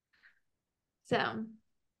So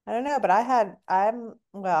I don't know, but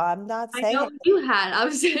I'm not I saying know it. you had. I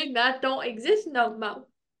was saying that don't exist no more.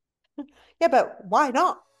 Yeah, but why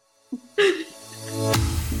not?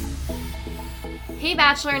 Hey,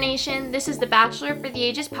 Bachelor Nation. This is the Bachelor for the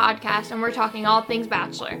Ages podcast, and we're talking all things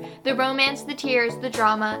Bachelor, the romance, the tears, the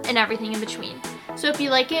drama, and everything in between. So if you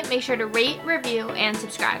like it, make sure to rate, review, and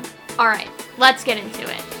subscribe. All right, let's get into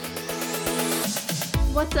it.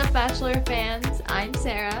 What's up, Bachelor fans? I'm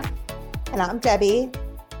Sarah, And I'm Debbie.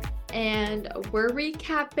 and we're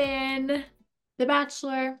recapping The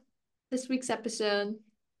Bachelor, this week's episode.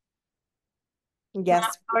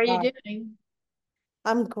 Yes, How are you uh, doing?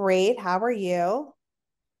 I'm great. How are you?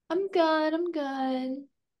 I'm good. I'm good.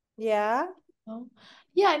 Yeah, Oh.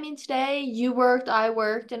 Yeah, I mean, today you worked, I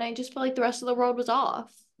worked, and I just felt like the rest of the world was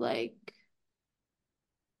off. Like,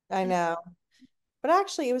 I know. But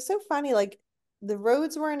actually, it was so funny. Like the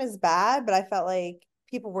roads weren't as bad, but I felt like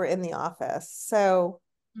people were in the office. So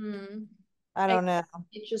hmm, I I, don't know.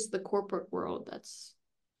 it's just the corporate world that's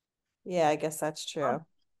Yeah, I guess that's true.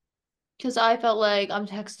 because I felt like I'm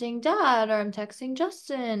texting dad or I'm texting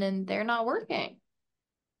Justin and they're not working.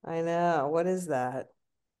 I know. What is that?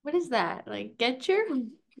 What is that? Like, get your. I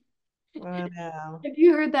don't know. Have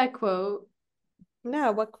you heard that quote?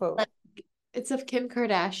 No, what Like, quote? it's of Kim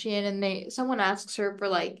Kardashian, and someone asks her for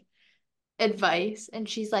like advice, and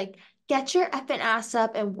she's like, "Get your effing ass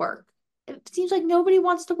up and work." It seems like nobody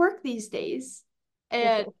wants to work these days,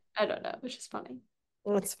 and I don't know. It's just funny.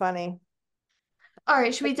 It's funny. All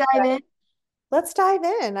right, should we dive in? Let's dive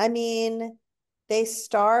in. I mean, they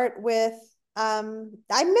start with I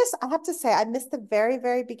have to say I missed the very,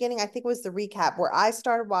 very beginning. I think it was the recap where I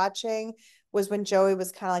started watching was when Joey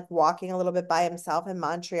was kind of like walking a little bit by himself in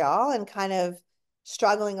Montreal and kind of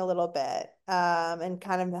struggling a little bit and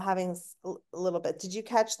kind of having a little bit. Did you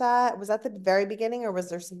catch that? Was that the very beginning or was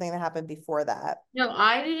there something that happened before that? No,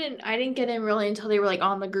 I didn't. I didn't get in really until they were like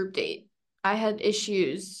on the group date. I had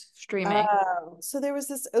issues streaming. Oh, so there was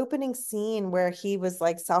this opening scene where he was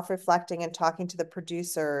like self-reflecting and talking to the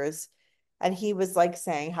producers, and he was like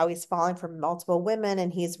saying how he's falling for multiple women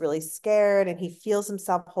and he's really scared and he feels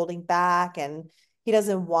himself holding back and he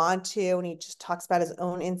doesn't want to, and he just talks about his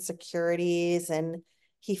own insecurities and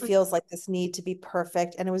he feels like this need to be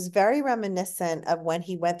perfect. And it was very reminiscent of when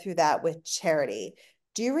he went through that with Charity.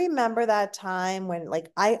 Do you remember that time when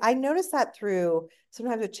like I noticed that through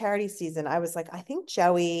sometimes with Charity season, I was like, I think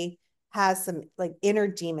Joey has some like inner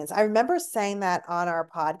demons. I remember saying that on our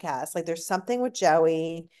podcast. Like there's something with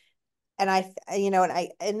Joey and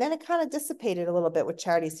and then it kind of dissipated a little bit with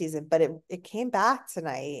Charity season, but it came back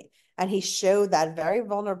tonight and he showed that very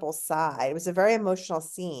vulnerable side. It was a very emotional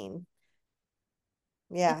scene.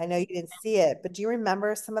 Yeah, I know you didn't see it, but do you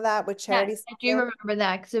remember some of that with Yeah, Charity I do season? remember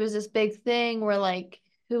that because it was this big thing where like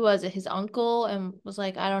who was it? His uncle and was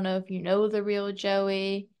like, I don't know if you know the real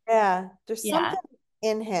Joey. Yeah, there's Yeah. something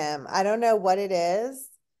in him. I don't know what it is.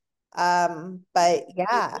 But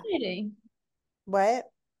yeah, Anxiety. what?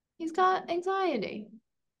 He's got anxiety.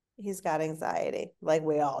 He's got anxiety, like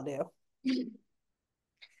we all do.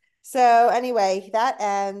 So anyway, that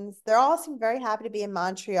ends. They're all seem very happy to be in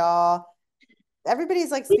Montreal.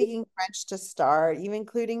 Everybody's like speaking French to start, even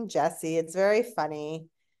including Jesse. It's very funny.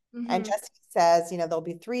 And Mm-hmm. Jesse says, there'll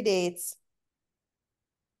be three dates,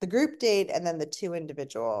 the group date, and then the two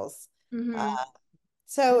individuals. Uh, Mm-hmm.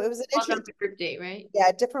 so it was an Welcome interesting, to group date, right?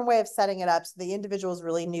 yeah, different way of setting it up. So the individuals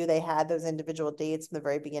really knew they had those individual dates from the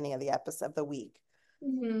very beginning of the episode of the week.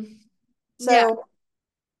 Mm-hmm. Yeah. So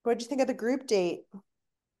what did you think of the group date?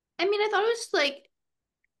 I mean, I thought it was like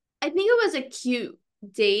I think it was a cute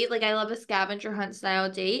date. Like I love a scavenger hunt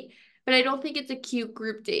style date, but I don't think it's a cute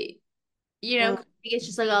group date. You know, Mm, 'cause I think it's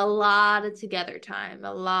just like a lot of together time,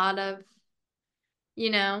 a lot of, you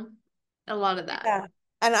know, a lot of that. yeah.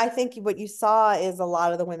 And I think what you saw is a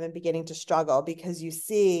lot of the women beginning to struggle because you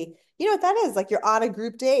see, you know what that is? Like you're on a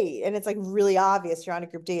group date and it's like really obvious you're on a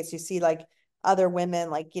group date. So you see like other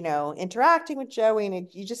women like, interacting with Joey and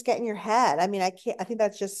you just get in your head. I mean, I think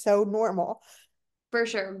that's just so normal. For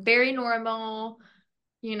sure. Very normal.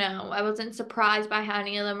 You know, I wasn't surprised by how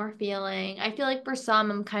any of them are feeling. I feel like for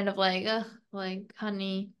some, I'm kind of like, ugh, like,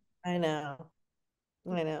 honey, I know.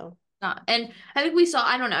 I know. not. And I think we saw,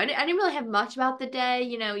 I don't know, I didn't really have much about the day.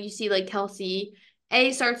 You know, you see like Kelsey,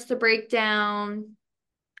 A starts to break down.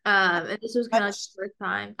 And this was kind of like Much, the first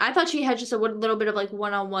time. I thought she had just a little bit of like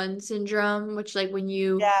one-on-one syndrome, which like when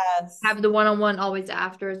you yes. have the one-on-one always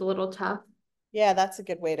after is a little tough. Yeah, that's a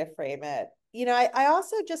good way to frame it. I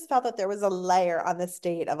also just felt that there was a layer on this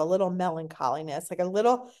date of a little melancholiness, like a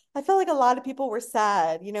little, I felt like a lot of people were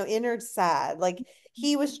sad, inner sad. Like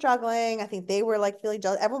he was struggling. I think they were like feeling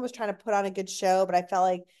jealous. Everyone was trying to put on a good show, but I felt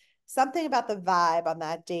like something about the vibe on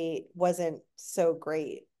that date wasn't so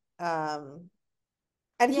great. Um,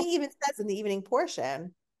 and Yeah. he even says in the evening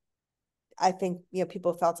portion, I think,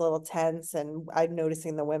 people felt a little tense, and I'm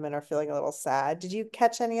noticing the women are feeling a little sad. Did you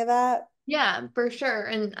catch any of that? Yeah, for sure.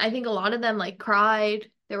 And I think a lot of them like cried.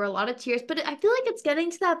 There were a lot of tears, but I feel like it's getting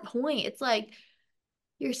to that point. It's like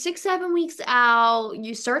you're 6, 7 weeks out.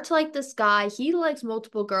 You start to like this guy. He likes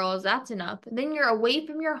multiple girls. That's enough. And then you're away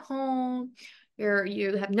from your home.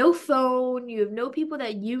 You have no phone. You have no people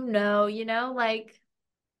that like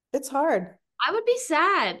It's hard. I would be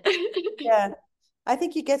sad. Yeah. I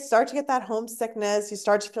think start to get that homesickness. You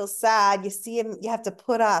start to feel sad. You see him, you have to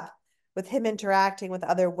put up with him interacting with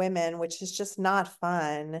other women, which is just not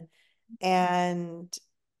fun. And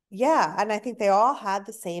yeah, and I think they all had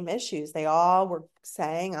the same issues. They all were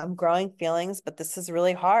saying, I'm growing feelings, but this is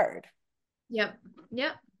really hard. Yep.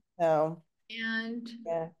 Yep. So, And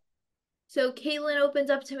yeah, so Caitlin opens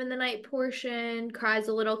up to him in the night portion, cries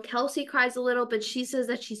a little. Kelsey cries a little, but she says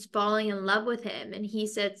that she's falling in love with him. And he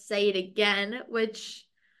said, say it again, which,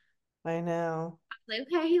 I know. like,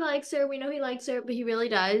 okay, he likes her. We know he likes her, but he really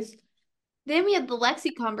does. Then we had the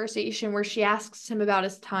Lexi conversation where she asks him about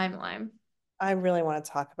his timeline. I really want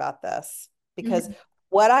to talk about this because Mhm.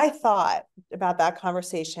 what I thought about that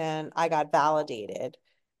conversation, I got validated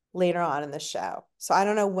later on in the show. So I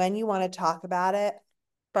don't know when you want to talk about it,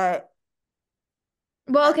 but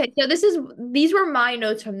Well, okay, so these were my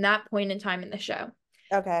notes from that point in time in the show.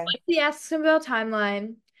 okay, Lexi asks him about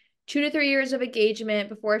timeline, 2 to 3 years of engagement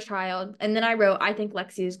before a child, and then I wrote, I think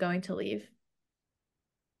Lexi is going to leave.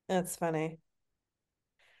 that's funny.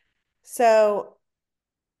 So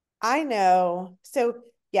I know. So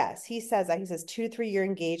yes, he says that. He says 2 to 3 year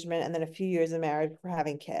engagement and then a few years of marriage for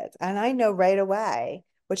having kids. And I know right away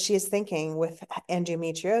what she is thinking with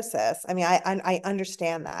endometriosis. I mean, I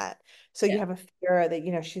understand that. So Yeah. you have a fear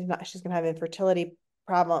that, she's gonna have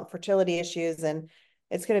fertility issues, and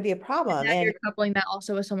it's gonna be a And problem. now you're coupling that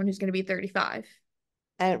also with someone who's going to be 35.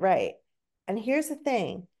 And right. And here's the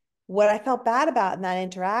thing. What I felt bad about in that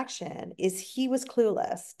interaction is he was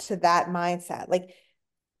clueless to that mindset.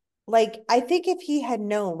 Like I think if he had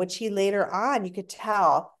known, which he later on, you could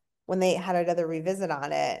tell when they had another revisit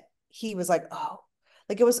on it, he was like, oh,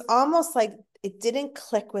 like it was almost like it didn't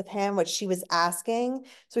click with him what she was asking.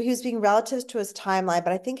 So he was being relative to his timeline.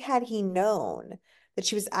 But I think had he known that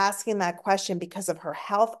she was asking that question because of her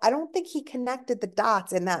health, I don't think he connected the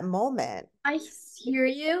dots in that moment. I hear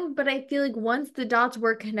you, but I feel like once the dots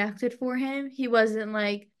were connected for him, he wasn't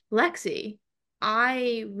like, Lexi,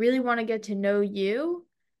 I really want to get to know you.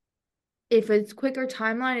 If a quicker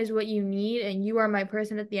timeline is what you need and you are my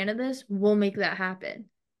person at the end of this, we'll make that happen.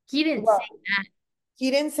 He didn't say Well,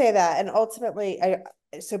 he didn't say that. And ultimately,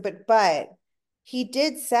 but he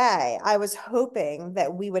did say, I was hoping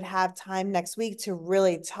that we would have time next week to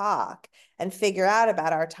really talk and figure out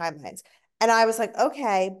about our timelines. And I was like,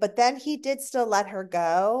 okay, but then he did still let her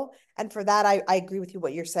go. And for that, I agree with you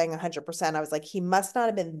what you're saying 100%. I was like, he must not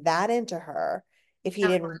have been that into her if he that.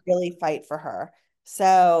 didn't really fight for her.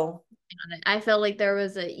 So, On it. I felt like there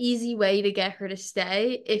was an easy way to get her to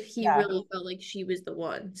stay if he yeah, really felt like she was the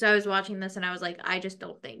one. So I was watching this and I was like, I just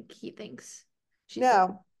don't think he thinks she's the one.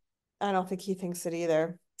 no, I don't think he thinks it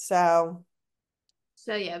either. So,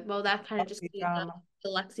 So yeah, well that kind of just cleared drama. the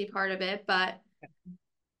Lexi part of it, but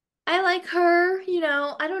I like her,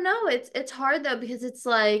 I don't know. It's hard though because it's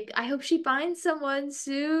like I hope she finds someone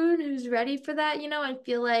soon who's ready for that,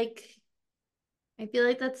 I feel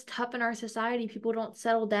like that's tough in our society. People don't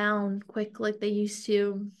settle down quick like they used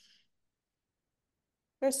to.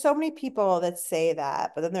 There's so many people that say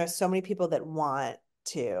that, but then there's so many people that want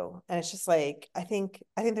to. And it's just like, I think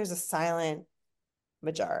there's a silent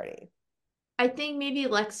majority. I think maybe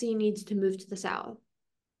Lexi needs to move to the South.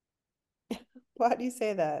 Why do you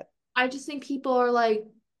say that? I just think people are like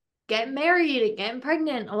getting married and getting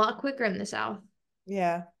pregnant a lot quicker in the South.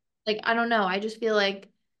 Yeah. Like, I don't know. I just feel like,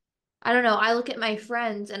 I don't know. I look at my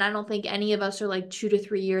friends and I don't think any of us are like 2 to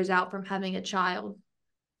 3 years out from having a child,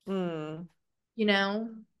 Mm. you know?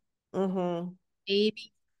 Mm-hmm.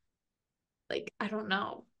 Maybe. Like, I don't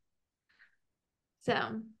know. So,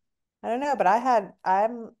 I don't know, but I'm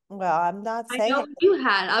not I saying know it. you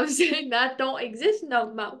had. I was saying that don't exist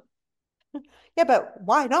no more. Yeah, but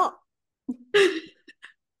why not?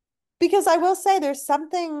 Because I will say there's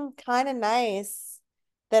something kind of nice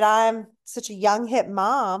that I'm such a young hip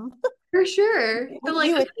mom. For sure. But with like,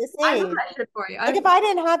 you okay, at this I have a age. question for you. Like if I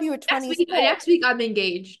didn't have you at Next 26, week, next week I'm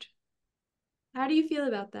engaged. How do you feel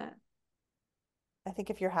about that? I think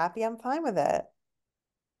if you're happy, I'm fine with it.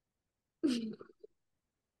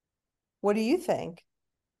 What do you think?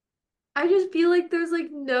 I just feel like there's like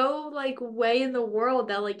no like way in the world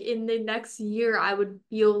that like in the next year I would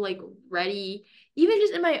feel like ready. Even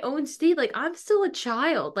just in my own state, like I'm still a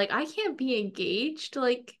child. Like I can't be engaged.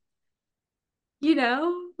 Like,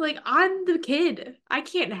 like I'm the kid. I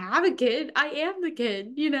can't have a kid. I am the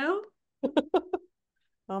kid, you know?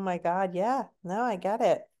 Oh my God, yeah. No, I get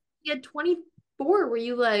it. At 24, were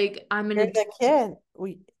you like, I'm an You're adult? the kid.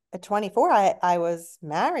 We at 24, I was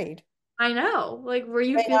married, I know. Like, were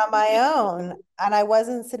you living feeling on my own, and I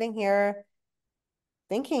wasn't sitting here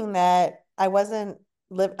thinking that I wasn't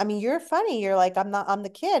live. I mean, you're funny. You're like, I'm the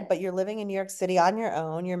kid, but you're living in New York City on your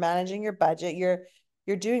own. You're managing your budget. You're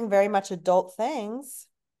doing very much adult things.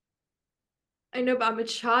 I know, but I'm a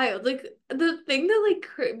child. Like the thing that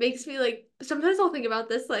like makes me like sometimes I'll think about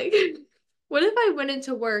this like what if I went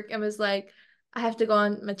into work and was like I have to go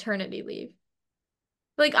on maternity leave?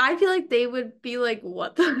 Like I feel like they would be like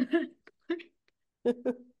what the heck?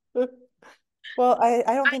 Well, I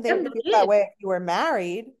don't I think they am would the feel that kid. way if you were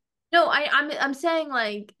married. No, I'm saying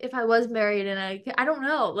like if I was married and I don't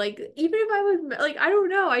know, like even if I was like I don't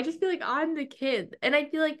know, I just feel like I'm the kid. And I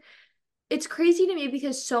feel like it's crazy to me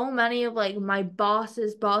because so many of like my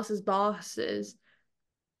bosses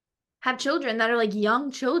have children that are like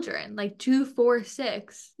young children, like 2, 4,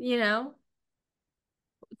 6,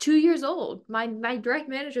 2 years old. My direct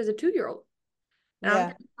manager is a 2-year-old. And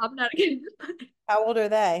Yeah. I'm not again How old are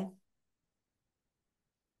they?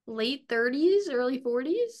 late 30s, early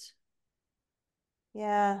 40s.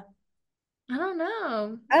 Yeah. I don't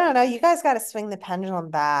know. I don't know. You guys got to swing the pendulum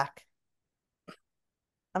back.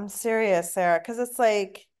 I'm serious, Sarah, because it's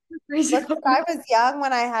like, Crazy. look, I was young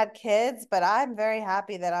when I had kids, but I'm very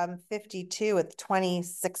happy that I'm 52 with a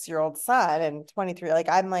 26-year-old son and 23. Like,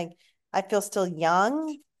 I feel still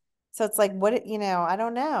young. So it's like, I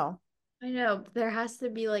don't know. I know, but there has to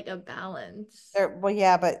be like a balance. Well,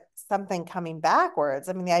 yeah, but something coming backwards.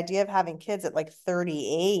 I mean, the idea of having kids at like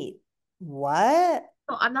 38. What?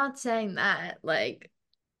 No, I'm not saying that. Like,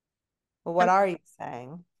 Well, I'm, what are you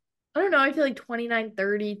saying? I don't know. I feel like 29,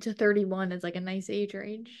 30 to 31 is like a nice age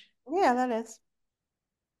range. Yeah, that is.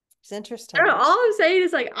 It's I don't know. interesting. All I'm saying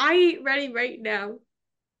is like I ain't ready right now.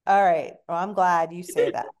 All right. Well, I'm glad you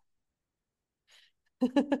say that.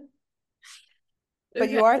 But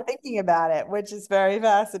Okay. you are thinking about it, which is very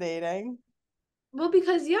fascinating. Well,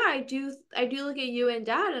 because yeah, I do look at you and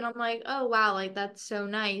dad and I'm like, oh wow, like that's so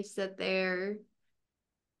nice that they're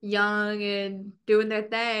young and doing their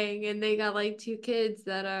thing and they got like 2 kids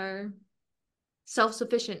that are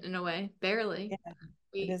self-sufficient in a way, barely. Yeah,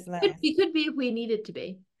 it We is could nice. we could be if we needed to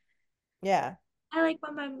be. Yeah. I like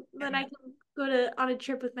when I can go to on a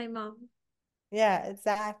trip with my mom. Yeah,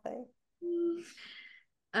 exactly. All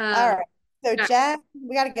Um, right. So yeah, Jen,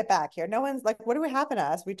 we got to get back here. No one's like, what do we happen to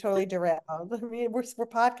us? We totally derailed. I mean, we're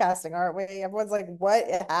podcasting, aren't we? Everyone's like, what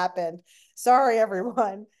happened? Sorry,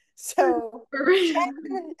 everyone. So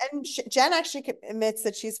Jen Jen actually admits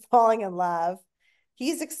that she's falling in love.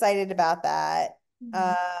 He's excited about that.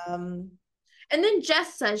 Mhm. Um, And then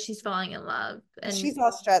Jess says she's falling in love, and she's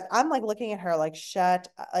all stressed. I'm like looking at her like, shut,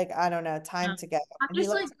 like, I don't know, time to go. I'm And he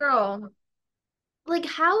just looks, like, girl, like,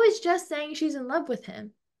 how is Jess saying she's in love with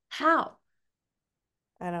him? How?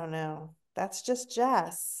 I don't know. That's just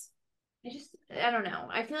Jess. I don't know.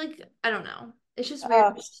 I feel like, I don't know. It's just weird.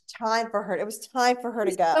 Oh, it's time for her. It was time for her to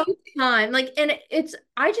It's go. so time. Like, and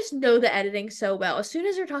I just know the editing so well. As soon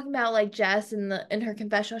as they're talking about like Jess in her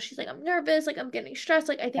confessional, she's like, I'm nervous, like I'm getting stressed,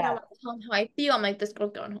 like I think I Yeah. want to tell him how I feel. I'm like, this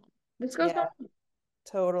girl's going home. This girl's going Yeah.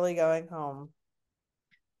 Totally going home.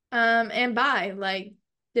 And bye. Like,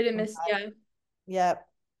 didn't miss, yeah. Yep.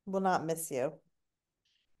 Will not miss you.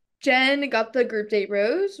 Jen got the group date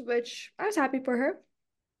rose, which I was happy for her.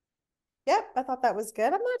 Yep. I thought that was good.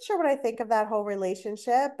 I'm not sure what I think of that whole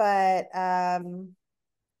relationship, but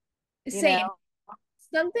you Same. know,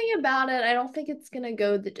 Something about it. I don't think it's gonna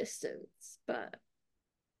go the distance, but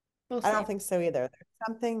we'll I see. don't think so either. There's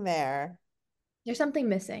something there. There's something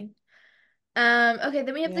missing. Okay,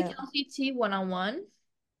 then we have the Yeah. Kelsey T one-on-one.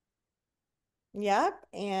 Yep.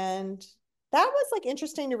 And that was like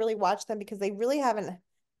interesting to really watch them because they really haven't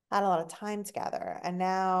had a lot of time together. And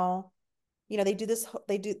now, they do this,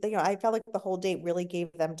 they do, I felt like the whole date really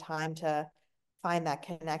gave them time to find that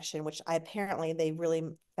connection, which apparently they really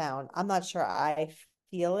found. I'm not sure I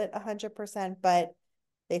feel it 100%, but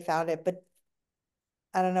they found it. But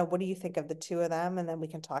I don't know. What do you think of the two of them? And then we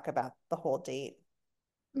can talk about the whole date.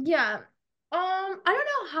 Yeah. I don't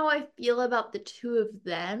know how I feel about the two of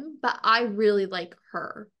them, but I really like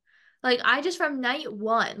her. Like I just from night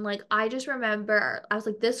one, like I just remember I was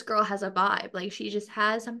like, this girl has a vibe. Like she just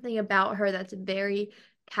has something about her that's very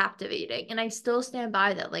captivating. And I still stand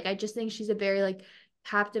by that. Like I just think she's a very like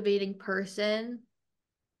captivating person.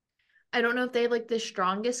 I don't know if they have like the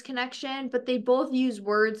strongest connection, but they both use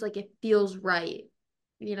words like it feels right,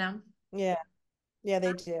 you know? Yeah. Yeah,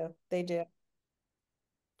 they do. They do.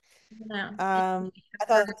 Yeah. I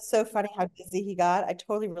thought it was so funny how dizzy he got. I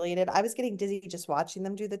totally related. I was getting dizzy just watching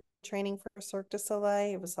them do the training for Cirque du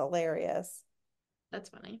Soleil. It was hilarious. That's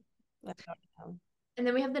funny. I don't know. And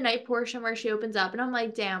then we have the night portion where she opens up, and I'm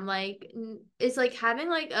like, damn, like, it's like having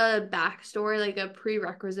like a backstory, like a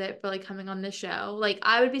prerequisite for like coming on the show. Like,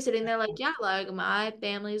 I would be sitting there like, yeah, like my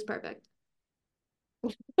family is perfect.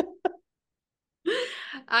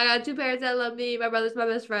 I got two parents that love me. My brother's my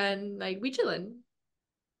best friend. Like, we chilling.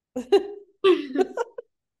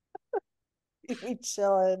 We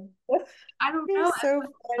chilling. I don't know. He's so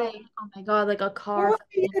Everyone's funny. like, oh my God, like a What car would fell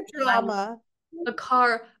be on your me when I drama?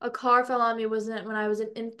 a car fell on me wasn't when I was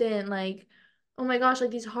an infant. Like, oh my gosh,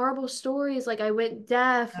 like these horrible stories. Like I went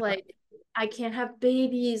deaf, like I can't have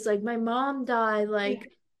babies, like my mom died,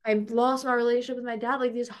 like I lost my relationship with my dad,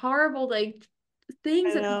 like these horrible like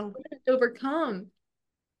things I that people know. have to overcome.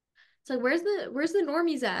 It's like where's the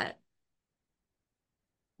normies at?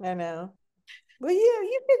 I know. Well,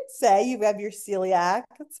 you could say you have your celiac.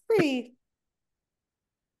 It's free.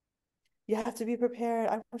 You have to be prepared.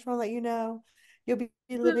 I just want to let you know you'll be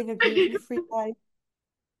living a gluten-free life.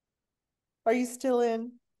 Are you still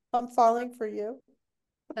in? I'm falling for you.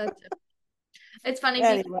 That's it. It's funny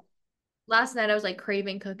because Anyway. last night I was like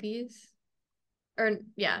craving cookies. Or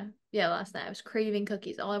yeah, last night I was craving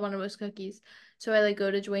cookies. All I wanted was cookies. So I like go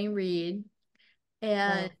to Dwayne Reed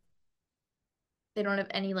and Mm. they don't have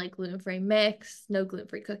any like gluten-free mix, no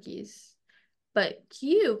gluten-free cookies. But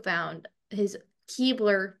Q found his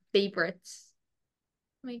Keebler favorites.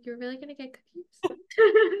 I'm like, you're really gonna get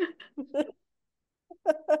cookies?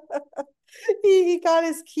 He got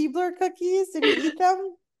his Keebler cookies. Did he eat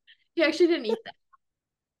them? He actually didn't eat that.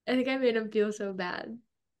 I think I made him feel so bad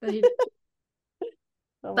that he did.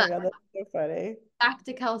 Oh my But God, that's so funny. back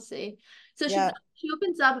to Kelsey. So Yeah. she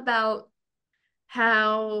opens up about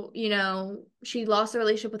how, she lost the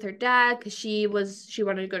relationship with her dad because she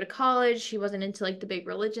wanted to go to college. She wasn't into like the big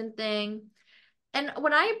religion thing. And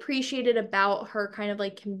what I appreciated about her kind of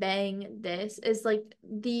like conveying this is like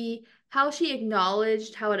the how she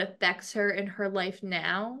acknowledged how it affects her in her life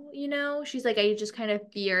now, you know? She's like, I just kind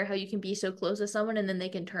of fear how you can be so close to someone and then they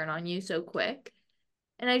can turn on you so quick.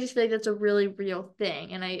 And I just feel like that's a really real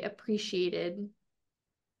thing. And I appreciated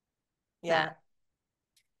that.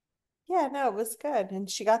 Yeah. Yeah, no, it was good. And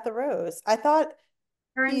she got the rose. I thought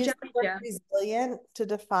Her he and used the Joey, word yeah. resilient to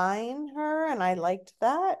define her, and I liked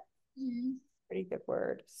that. Mhm. Pretty good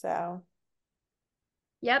word. So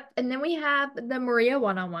Yep. And then we have the Maria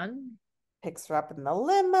one-on-one. picks her up in the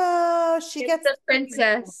limo. She It's gets the the pretty,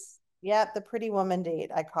 princess. yep, the pretty woman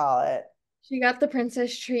date, I call it. She got the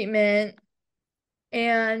princess treatment.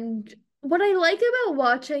 And what I like about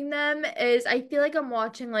watching them is I feel like I'm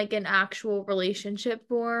watching like an actual relationship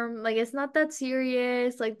form. Like it's not that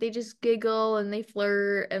serious. Like they just giggle and they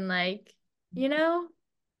flirt and like, you know?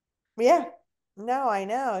 Yeah. No, I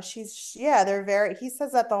know. Yeah, they're very, he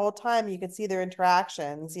says that the whole time. You can see their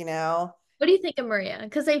interactions, you know? What do you think of Maria?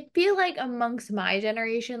 Because I feel like amongst my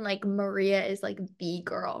generation, like Maria is like the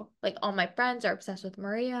girl. Like all my friends are obsessed with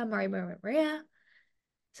Maria, Maria, Maria, Maria.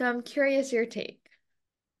 So I'm curious your take.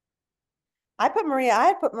 I had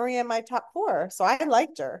put Maria in my top four, so I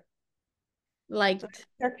liked her. Liked.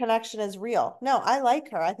 Their connection is real. No, I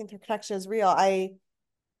like her. I think their connection is real. I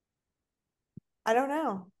don't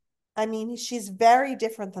know. I mean, she's very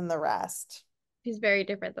different than the rest. She's very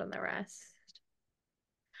different than the rest.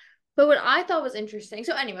 But what I thought was interesting,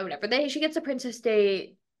 so anyway, whatever. She gets a princess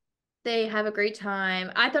date. They have a great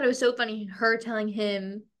time. I thought it was so funny her telling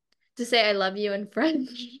him to say I love you in French.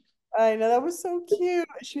 I know that was so cute.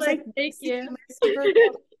 She was Like, like, thank "Merci, you. merci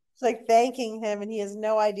beaucoup." She's like thanking him, and he has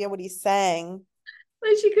no idea what he's saying.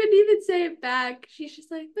 Like she couldn't even say it back. She's just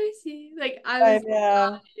like, Mercy. Like I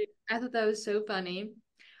know. I thought that was so funny.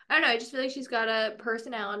 I don't know. I just feel like she's got a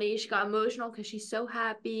personality. She got emotional because she's so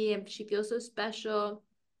happy and she feels so special.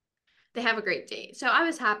 They have a great date. So I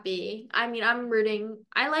was happy. I mean, I'm rooting.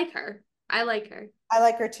 I like her. I like her. I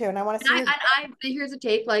like her too, and I want to And see her. here's a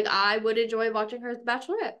take. Like I would enjoy watching her as the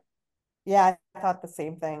Bachelorette. Yeah, I thought the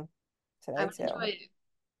same thing I today would enjoy too. it.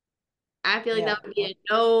 I feel like Yeah, that would be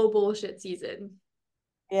a no bullshit season.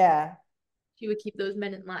 yeah, She would keep those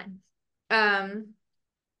men in line. Um,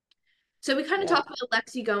 So we kind of Yeah. talked about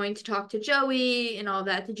Lexi going to talk to Joey and all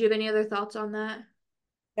that. Did you have any other thoughts on that?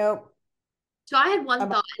 Nope. So I had one Um,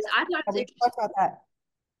 thought is I thought it was we interesting. talked about that.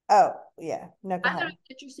 Oh, yeah. No, go I thought it ahead. was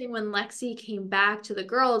interesting when Lexi came back to the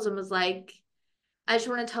girls and was like, I just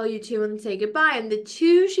want to tell you two and say goodbye. And the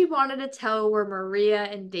two she wanted to tell were Maria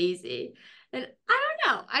and Daisy. And I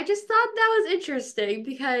don't know. I just thought that was interesting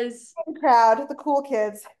because The crowd, the cool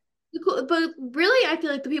kids. but really I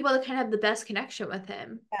feel like the people that kind of have the best connection with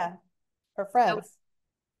him. Yeah. Her So friends.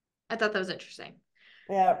 I thought that was interesting.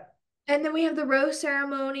 Yeah. And then we have the rose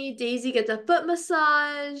ceremony. Daisy gets a foot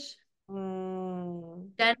massage. Mm.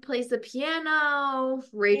 Jen plays the piano. Yeah,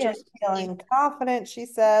 Rachel's feeling feeling confident, she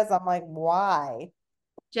says. I'm like, why?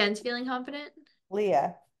 Jen's feeling confident.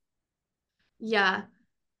 Leah. Yeah.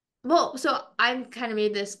 Well, so I kind of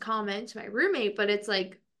made this comment to my roommate, but it's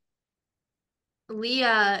like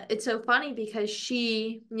Leah, it's so funny because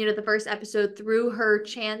she, the first episode threw her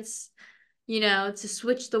chance, to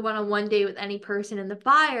switch the one-on-one date with any person in the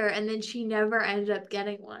fire, and then she never ended up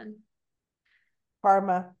getting one.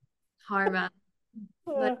 Karma. Karma.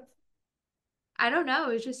 Like, Uh, I don't know.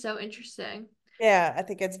 It was just so interesting. yeah, I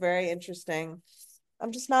think it's very interesting.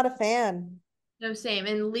 I'm just not a fan. No, same.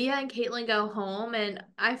 And Leah and Caitlin go home, and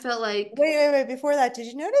I felt like, Wait. Before that, did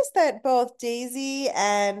you notice that both Daisy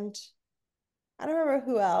and I don't remember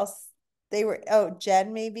who else they were, oh,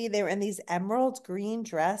 Jen maybe, they were in these emerald green yeah.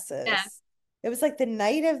 dresses. It was like the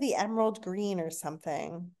night of the emerald green or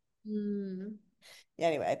something. Hmm. Yeah,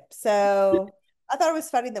 anyway, so I thought it was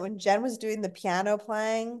funny that when Jen was doing the piano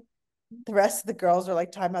playing, the rest of the girls were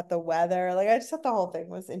like talking about the weather. Like I just thought the whole thing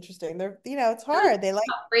was interesting. They're, it's hard. They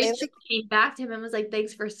Rachel like, came back to him and was like,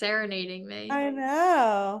 "Thanks for serenading me." I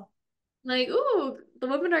know. Like, ooh, the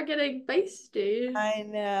women are getting feisty. I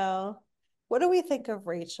know. What do we think of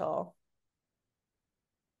Rachel?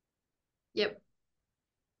 Yep.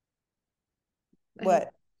 I think What?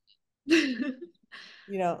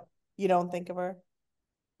 You don't you don't think of her?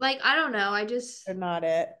 like I don't know. They're not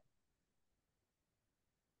it.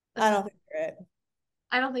 I Uh, don't think they're it.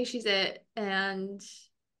 I don't think she's it. And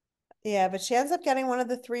Yeah, but she ends up getting one of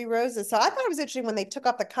the three roses. So I thought it was interesting when they took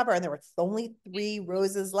off the cover and there were only three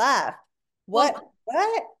roses left. well, What?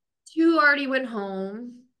 What? two already went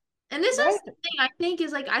home. And this is Right? the thing I think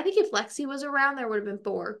is like I think if Lexi was around, there would have been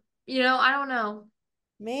four. I don't know.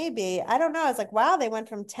 Maybe. I don't know. I was like, wow, they went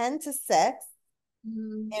from 10 to 6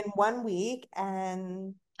 Mm, in 1 week.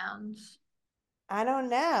 And sounds. I don't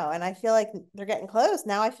know. And I feel like they're getting close.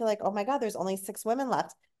 Now I feel like, oh my God, there's only 6 women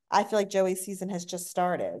left. I feel like Joey's season has just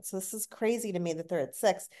started. So this is crazy to me that they're at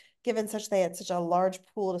 6, given they had such a large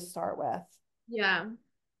pool to start with. Yeah.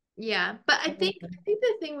 Yeah. But I think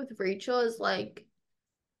the thing with Rachel is like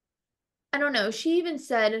I don't know. She even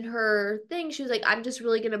said in her thing, she was like, I'm just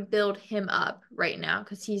really gonna build him up right now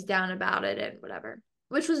because he's down about it and whatever,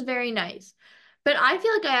 which was very nice. But I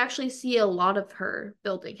feel like I actually see a lot of her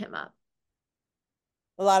building him up.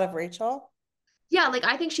 A lot of Rachel. Yeah, like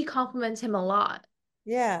I think she compliments him a lot.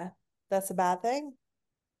 Yeah, that's a bad thing.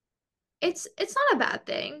 It's not a bad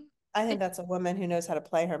thing. I think that's a woman who knows how to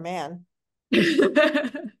play her man.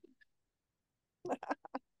 I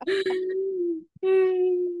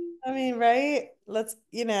mean, right?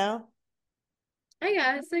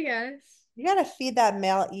 I guess. You got to feed that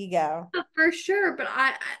male ego. For sure, but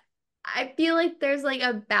I feel like there's like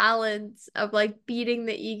a balance of like beating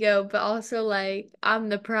the ego, but also like I'm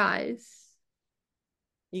the prize.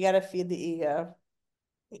 You got to feed the ego.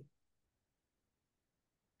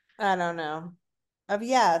 I don't know. Of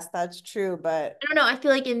Yes, that's true, but I don't know. I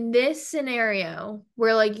feel like in this scenario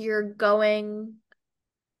where like you're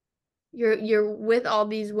with all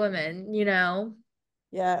these women.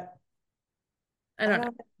 yeah, I I don't know.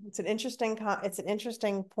 don't. It's an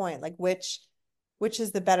interesting point. Like which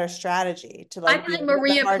is the better strategy to I like feel be a like little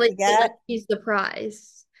bit Maria hard plays to it like get? he's the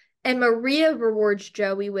prize. And Maria rewards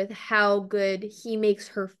Joey with how good he makes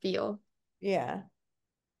her feel. Yeah,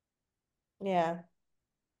 yeah.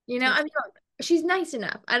 I Takes mean, she's nice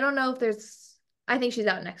enough. I don't know if I think she's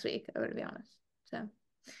out next week, to be honest. So,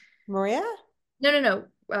 Maria? no, no, no.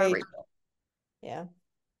 Rachel. Rachel. Yeah.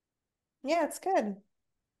 Yeah, it's good.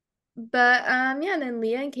 But yeah, and then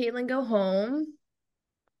Leah and Caitlin go home.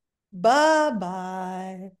 Bye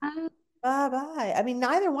bye. Uh, Bye bye. I mean,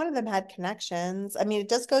 neither one of them had connections. I mean, it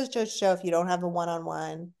just goes to show if you don't have a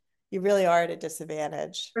one-on-one, you really are at a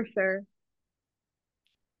disadvantage. for sure.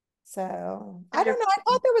 So I don't know. I 100%.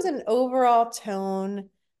 thought there was an overall tone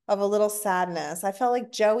of a little sadness. I felt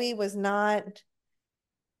like Joey was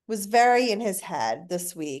very in his head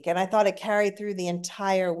this week, and I thought it carried through the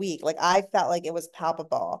entire week. Like I felt like it was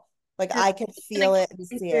palpable. Like And I can I feel can't it and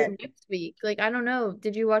wait see for it. next week. Like, I don't know.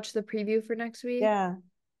 Did you watch the preview for next week? Yeah.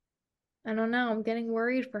 I don't know. I'm getting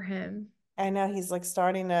worried for him. I know he's like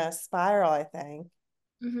starting to spiral, I think.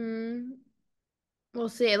 Mm-hmm. We'll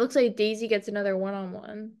see. It looks like Daisy gets another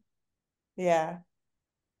one-on-one. Yeah.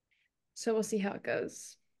 So we'll see how it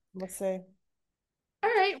goes. We'll see. All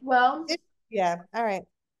right. Well, Yeah. All right.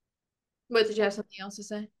 what did you have something else to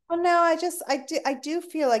say? Well, no, I do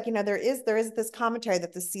feel like, there is this commentary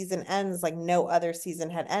that the season ends like no other season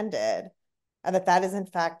had ended, and that is in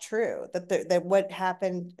fact true. That what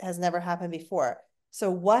happened has never happened before.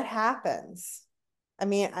 So what happens? I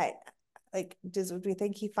mean, do we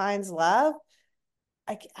think he finds love?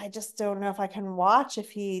 I just don't know if I can watch if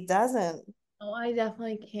he doesn't. Oh, I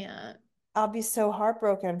definitely can't I'll be so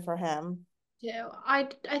heartbroken for him. do. I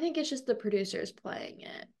think it's just the producers playing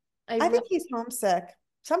it. I I really think he's homesick.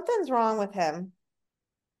 Something's wrong with him.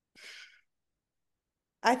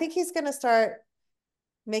 I think he's gonna start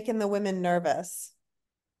making the women nervous.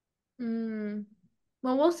 mm.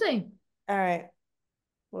 Well, we'll see. All right,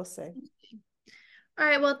 we'll see. All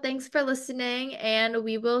right. Well, thanks for listening, and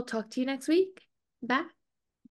we will talk to you next week. Bye.